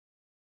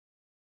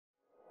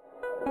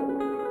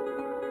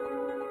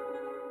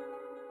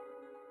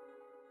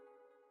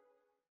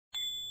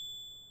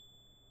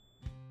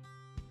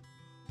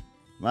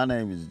My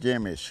name is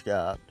Jimmy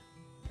Scott,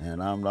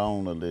 and I'm the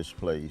owner of this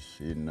place.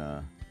 And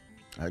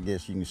I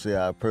guess you can say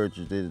I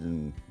purchased it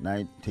in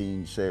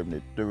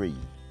 1973.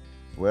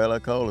 Well, I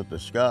call it the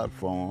Scott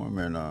Farm,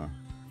 and I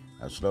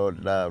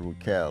started out with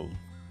cattle.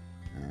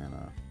 And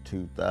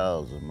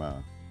 2000,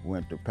 I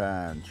went to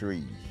pine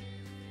trees,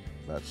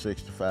 about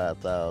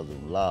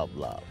 65,000 lobs.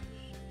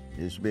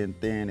 It's been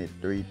thinned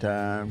 3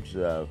 times.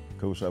 Of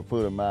course, I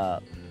put them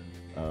out.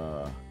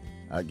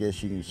 I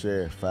guess you can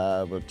say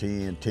 5 or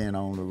 10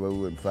 on the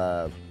road and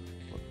 5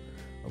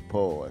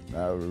 apart.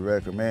 I would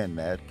recommend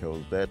that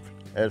because that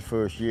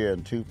first year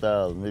in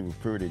 2000, it was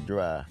pretty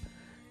dry,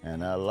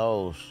 and I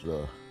lost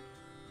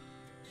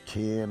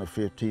 10 or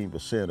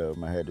 15% of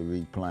them. I had to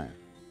replant.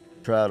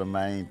 Try to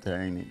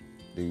maintain it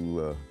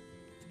through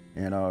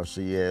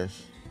NRCS,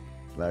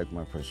 like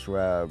my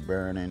prescribed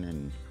burning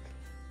and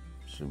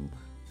some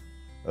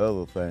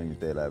other things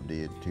that I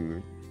did to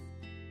it.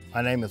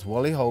 My name is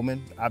Willie Holmon.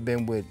 I've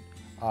been with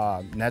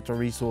Natural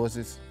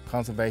Resources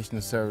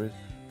Conservation Service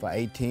for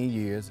 18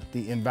 years.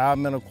 The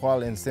Environmental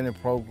Quality Incentive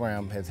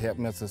Program has helped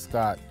Mr.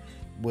 Scott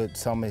with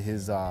some of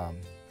his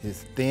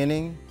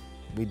thinning,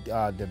 with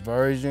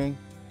diversion,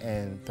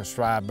 and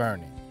prescribed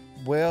burning.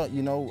 Well,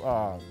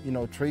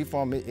 tree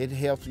farm, it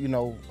helps, with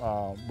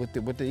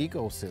the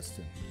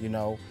ecosystem.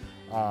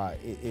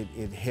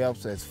 It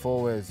helps as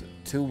far as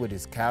too with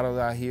his cattle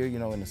out here.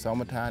 In the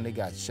summertime they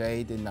got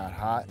shade, they're not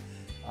hot.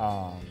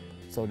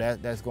 So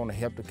that's going to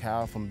help the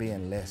cow from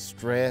being less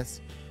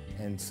stressed,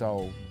 and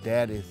so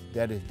that is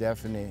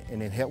definitely,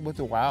 and it helps with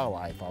the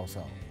wildlife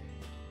also.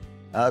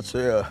 I'd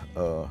say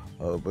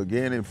a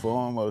beginning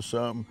farm or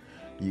something.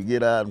 You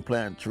get out and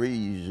plant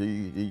trees.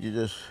 You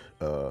just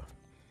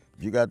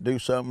you got to do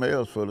something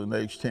else for the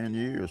next 10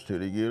 years till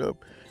they get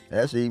up.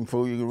 That's even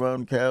before you can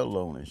run cattle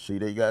on it. See,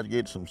 they got to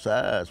get some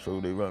size before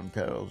they run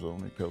cows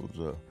on it,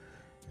 because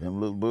them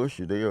little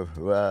bushes, they'll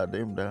ride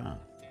them down.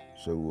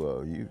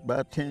 So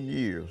about 10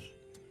 years,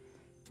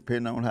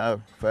 depending on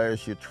how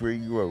fast your tree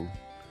grows,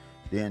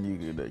 then you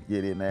can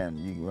get in there and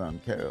you can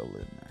run cattle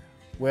in there.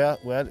 Well,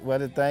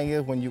 the thing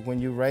is, when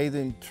you're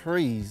raising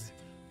trees,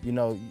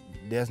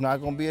 there's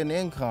not going to be an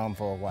income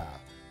for a while.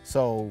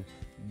 So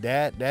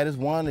that is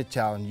one of the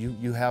challenges.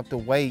 You have to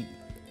wait,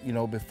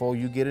 before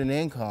you get an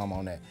income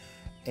on that.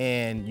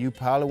 And you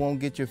probably won't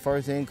get your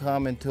first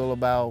income until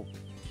about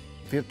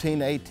 15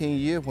 to 18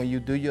 years when you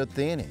do your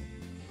thinning.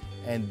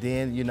 And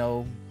then,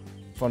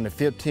 from the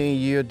 15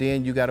 year,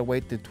 then you got to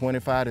wait to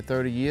 25 to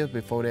 30 years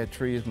before that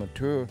tree is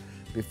mature,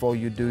 before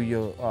you do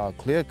your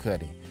clear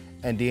cutting.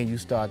 And then you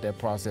start that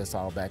process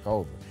all back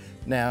over.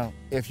 Now,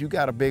 if you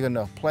got a big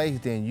enough place,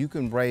 then you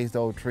can raise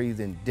those trees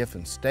in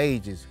different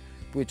stages,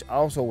 which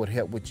also would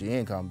help with your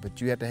income.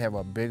 But you have to have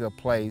a bigger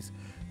place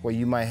where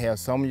you might have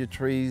some of your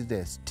trees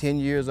that's 10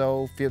 years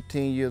old,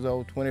 15 years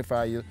old,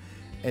 25 years,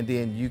 and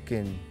then you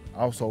can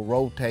also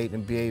rotate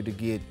and be able to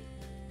get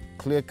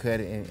clear cut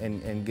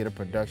and get a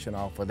production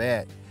off of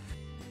that.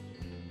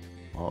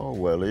 Oh,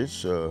 well,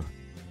 it's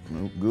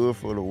good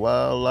for the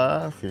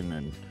wildlife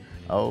and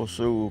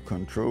also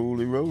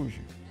control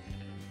erosion.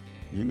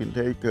 You can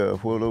take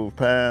where those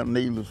pine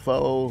needles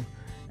fall,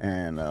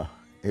 and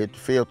it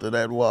filter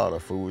that water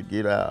before it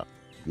get out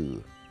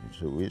good.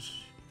 So it's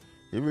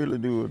really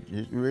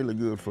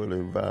good for the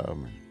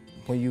environment.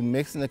 When you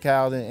mixing the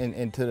cows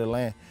into the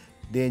land,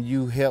 then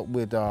you help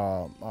with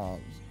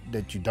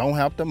that you don't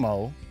have to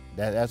mow.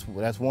 That's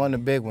one of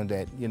the big ones,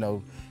 that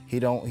he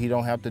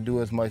don't have to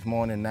do as much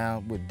mowing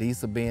now with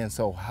diesel being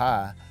so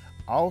high.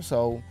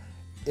 Also,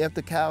 if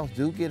the cows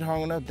do get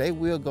hungry enough, they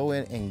will go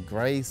in and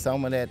graze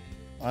some of that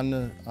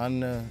under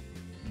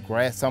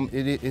grass.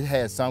 It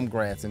has some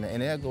grass in it,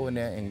 and they'll go in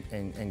there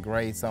and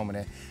graze some of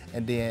that.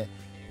 And then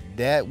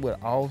that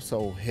would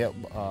also help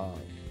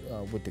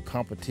with the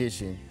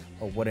competition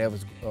of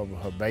whatever's of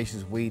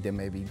herbaceous weed that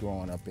may be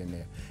growing up in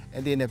there.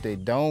 And then if they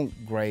don't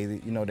graze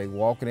it, they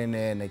walking in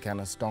there and they kind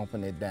of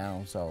stomping it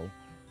down, so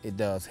it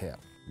does help.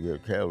 Yeah,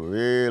 cattle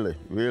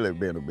really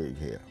been a big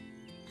help.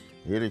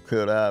 It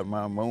cut out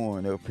my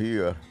mowing up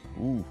here.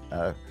 Ooh,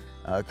 I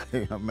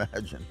can't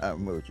imagine how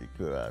much it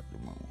cut out the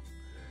mowing.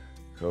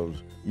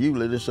 Because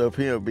usually this up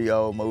here be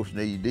almost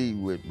knee-deep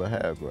with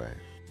bahar grass.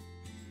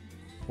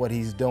 What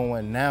he's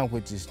doing now,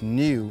 which is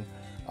new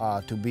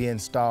to be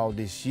installed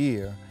this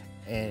year,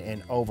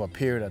 and over a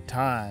period of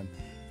time,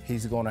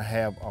 he's going to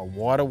have a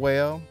water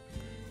well,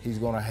 he's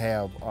going to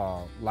have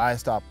a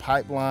livestock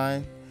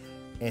pipeline,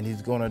 and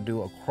he's going to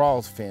do a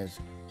cross fence,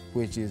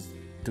 which is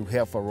to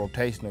help for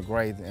rotational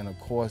grazing. And of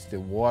course, the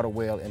water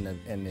well and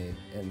the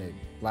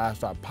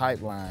livestock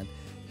pipeline,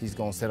 he's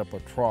going to set up a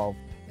trough,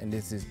 and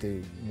this is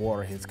to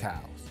water his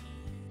cows.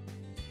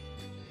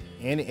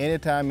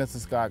 Anytime Mr.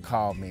 Scott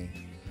called me,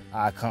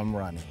 I come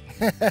running,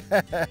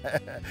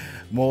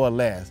 more or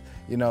less.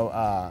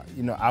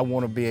 I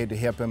want to be able to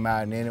help him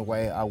out in any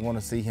way. I want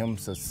to see him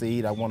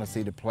succeed. I want to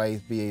see the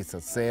place be a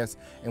success,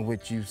 in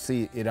which you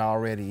see it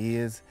already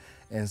is.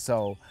 And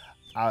so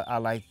I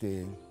like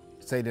to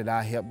say that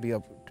I help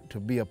to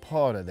be a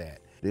part of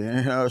that. the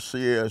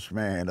NRCS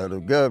man or the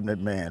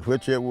government man,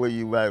 whichever way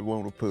you might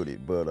want to put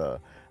it.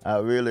 But I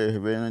really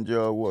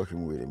enjoyed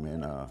working with him,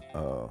 and I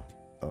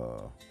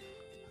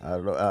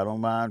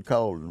don't mind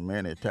calling him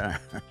anytime.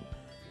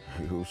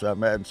 Because I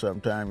imagine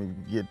sometimes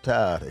you get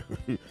tired of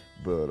it.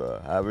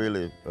 But I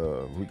really,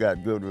 we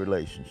got good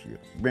relationship.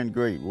 Been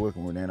great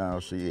working with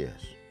NRCS.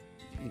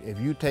 If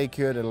you take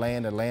care of the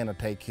land will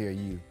take care of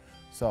you.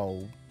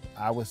 So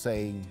I would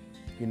say,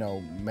 you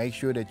know, make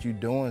sure that you're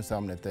doing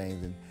some of the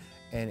things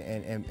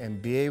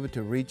and be able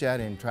to reach out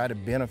and try to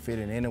benefit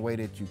in any way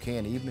that you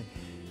can, even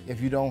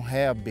if you don't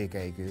have big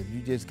acres, if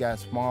you just got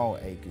small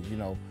acres, you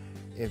know,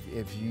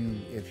 if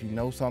you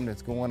know something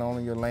that's going on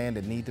in your land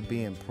that needs to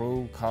be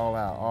improved, call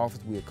our office,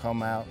 we'll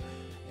come out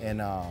and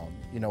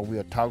you know,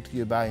 we'll talk to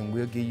you about it and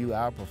we'll give you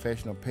our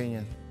professional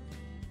opinion.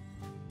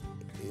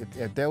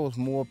 If there was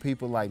more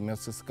people like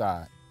Mr.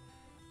 Scott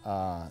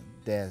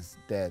that's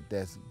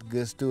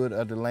good steward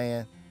of the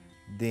land,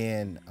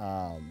 then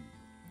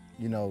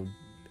you know,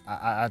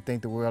 I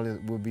think the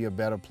world would be a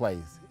better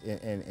place,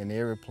 and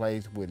every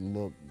place would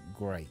look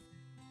great.